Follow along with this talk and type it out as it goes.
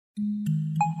Soraya.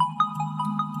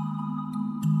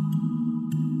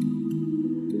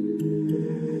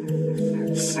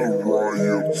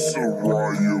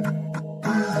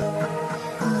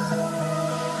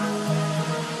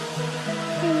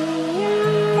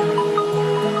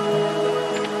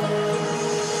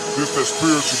 This that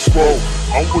spiritual quote.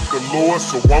 I'm with the Lord,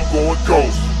 so I'm going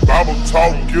ghost. Bible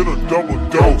talk, get a double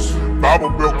dose.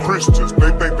 Bible Belt Christians,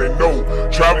 they think they know.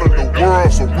 Traveling the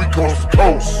world, so we coast to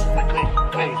coast.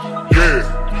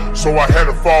 Yeah, so I had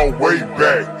to fall way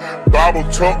back. Bible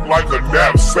tucked like a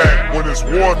knapsack. When it's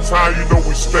wartime, you know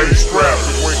we stay strapped.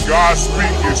 And when God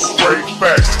speak, it's straight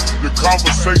facts. Your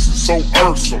conversation's so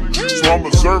irksome, so I'm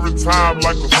observing time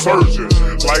like a surgeon.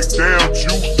 Like damn,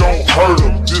 you don't hurt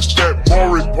him. This that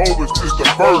Maury Povich is the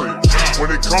verdict. When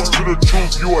it comes to the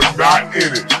truth, you are not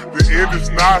in it. The end is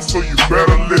not, so you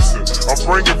better listen. I'm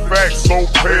bringing facts, so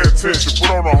pay attention.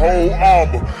 Put on the whole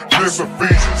armor. This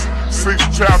Ephesians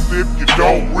 6th chapter if you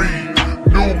don't read.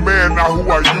 New man, not who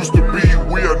I used to be.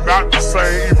 We are not the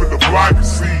same, even the blind can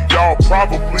see. Y'all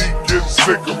probably getting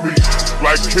sick of me.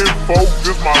 Like kinfolk,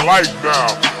 this my life now.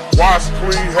 Wash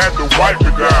clean, had to wipe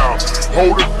it down.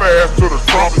 Hold it fast till the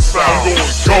trumpet sound. I'm going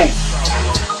ghost.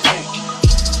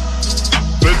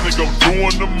 They think I'm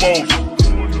doing the most.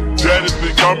 Daddy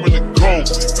think I'm in the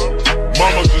coast.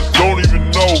 Mama just don't even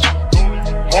know.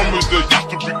 Homies that used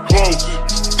to be close.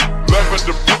 Laugh at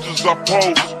the pictures I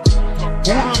post.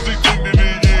 Who does he think that he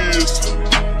is?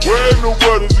 Where in the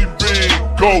world is he being?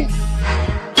 Ghost.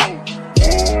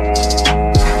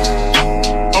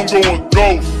 I'm going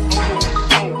ghost.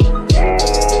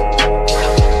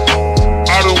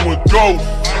 I done went ghost.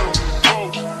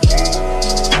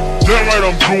 Damn right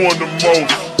I'm doing the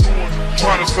most.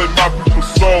 Trying to save my people's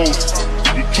souls.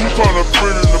 The truth on the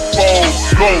print in the fold.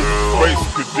 Ghost. Space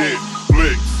cadet,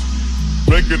 flicks.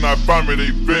 Making I find me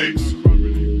they vex.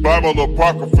 Bible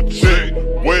apocrypha check,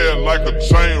 wear it like a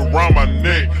chain round my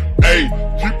neck. Ayy,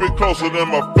 keep it closer than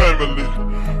my family.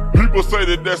 People say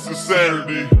that that's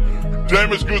insanity.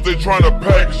 Damaged goods, they trying to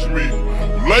package me.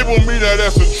 Label me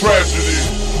that's a tragedy.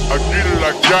 I get it,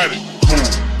 I got it, cool.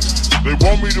 They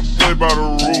want me to play by the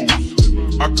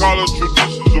rules. I call it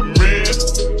traditions of men.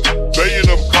 They end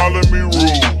up calling me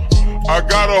rude. I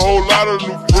got a whole lot of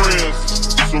new friends.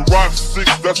 So rock 6,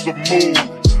 that's the move.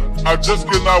 I just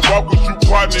cannot walk with you,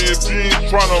 partner, if you ain't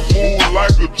tryna move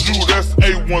like a Jew. That's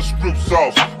A1 strip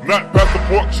sauce, not past the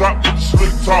pork chop with the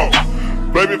slick talk.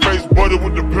 Babyface butter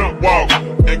with the pimp walk.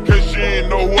 In case you ain't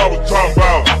know who I was talking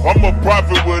about, I'm a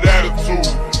prophet with attitude.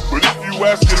 But if you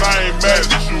asking, I ain't mad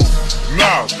at you.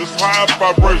 Nah, just high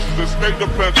vibrations, escape the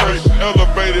plantation,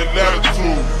 elevated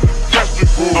latitude. Catch the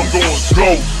groove, I'm going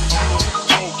ghost.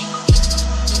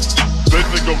 They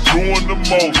think I'm doing the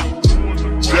most.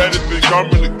 Daddy think I'm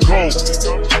in the coast.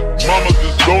 Mama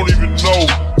just don't even know.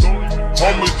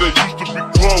 Homies that used to be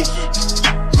close.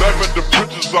 Laugh at the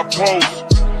pictures I post.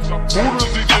 Who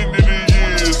does he think that he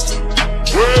is?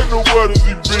 Where in the world is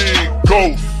he being?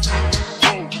 Ghost.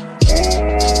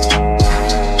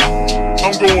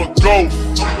 I'm going ghost.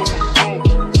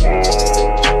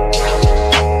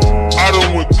 I done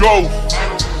went ghost.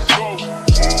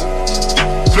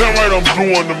 Damn right I'm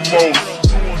doing the most.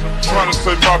 Trying to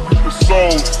save my people's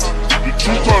souls. The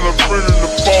truth on the print in the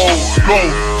fold.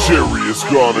 Ghost. Jerry is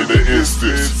gone in an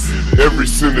instant. Every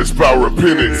sin is by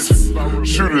repentance.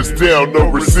 Shoot us down, no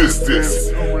resistance.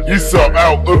 Esau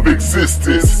out of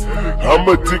existence. I'm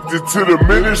addicted to the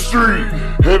ministry.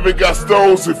 Heaven got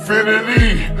stones,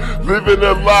 infinity. Living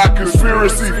a lie,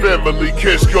 conspiracy. Family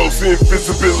cash goes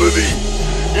invisibility.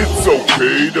 It's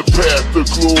okay, the path to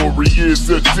glory is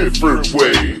a different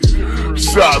way.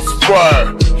 Shots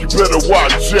fired, you better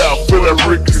watch out for that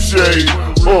ricochet.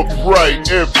 Upright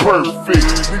and perfect,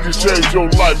 need to change your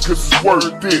life cause it's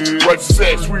worth it. Righteous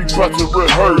acts, we about to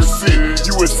rehearse it.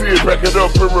 You and see it, back it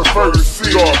up and reverse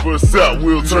it. Starve us out,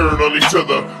 we'll turn on each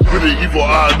other. With an evil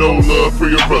eye, no love for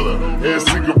your brother. And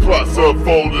secret plots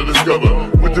unfold and discover.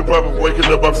 With the Bible waking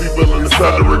up our people and it's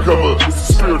time to recover. It's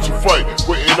a spiritual fight,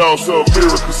 waiting on some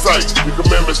miracle sight. The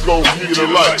commandments gon' give you the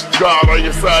light. God on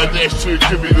your side, that should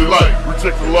give you the light.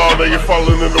 Reject the law, now you're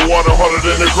falling in the water harder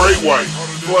than a great white.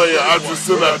 Playing, I just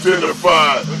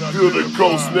unidentified. Feel the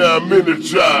ghost, now I'm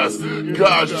energized.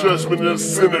 God's judgment and the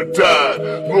sinner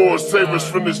died. Lord, save us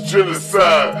from this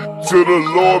genocide. To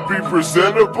the Lord be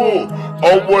presentable.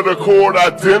 On one accord,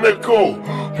 identical.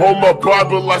 On my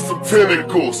Bible like some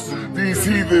tentacles. These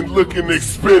heathen looking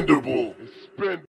expendable.